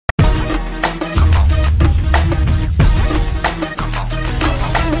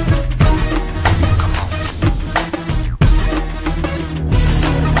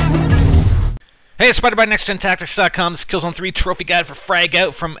Hey, it's Spider by NextGenTactics.com. This is Killzone 3 trophy guide for Frag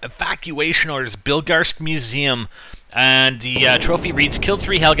out from Evacuation Orders, Helghast Museum. And the trophy reads, killed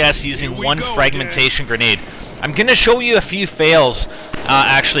 3 Helghast using 1 fragmentation grenade. I'm going to show you a few fails,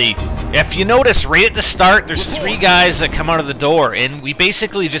 actually. If you notice, right at the start, there's 3 guys that come out of the door, and we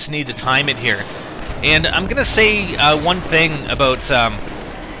basically just need to time it here. And I'm going to say one thing about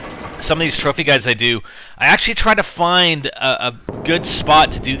some of these trophy guides I do. I actually try to find a good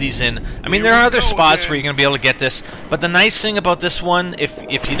spot to do these in. I mean, there are other spots where you're going to be able to get this, but the nice thing about this one,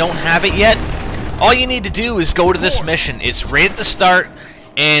 if you don't have it yet, all you need to do is go to this mission. It's right at the start,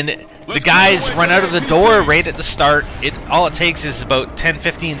 and the guys run out of the door right at the start. All it takes is about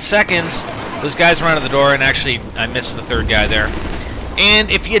 10-15 seconds. Those guys run out of the door, and actually, I missed the 3rd guy there.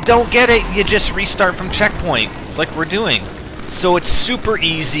 And if you don't get it, you just restart from checkpoint, like we're doing. So it's super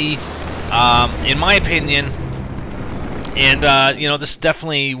easy, in my opinion, and you know, this is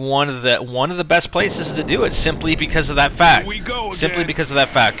definitely one of the best places to do it, simply because of that fact. Simply because of that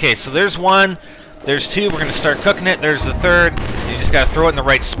fact. Okay, so there's 1, there's 2. We're gonna start cooking it. There's the 3rd. You just gotta throw it in the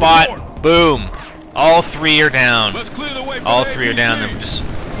right spot. Boom! All 3 are down. All 3 are down. Then just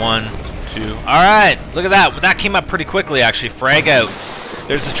 1, 2. All right, look at that. That came up pretty quickly, actually. Frag out.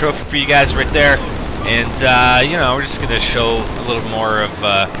 There's the trophy for you guys right there. And, you know, we're just going to show a little more of,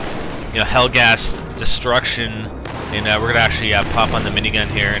 you know, Helghast destruction. And we're going to actually pop on the minigun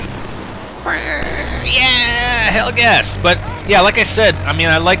here. And yeah, Helghast! But, yeah, like I said, I mean,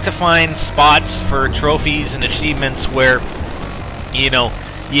 I like to find spots for trophies and achievements where, you know,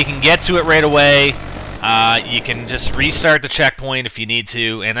 you can get to it right away. You can just restart the checkpoint if you need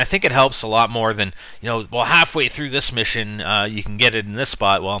to. And I think it helps a lot more than, you know, well, halfway through this mission, you can get it in this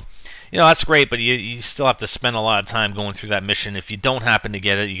spot. Well, you know, that's great, but you still have to spend a lot of time going through that mission. If you don't happen to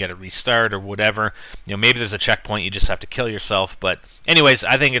get it, you got to restart or whatever. You know, maybe there's a checkpoint, you just have to kill yourself. But anyways,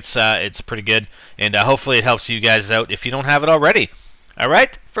 I think it's pretty good, and hopefully it helps you guys out if you don't have it already. All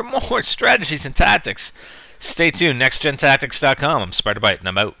right, for more strategies and tactics, stay tuned. NextGenTactics.com. I'm Spider-Bite, and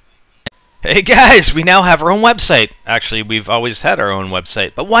I'm out. Hey guys, we now have our own website. Actually, we've always had our own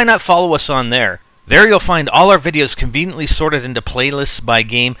website, but why not follow us on there? There you'll find all our videos conveniently sorted into playlists by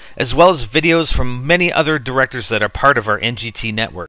game, as well as videos from many other directors that are part of our NGT network.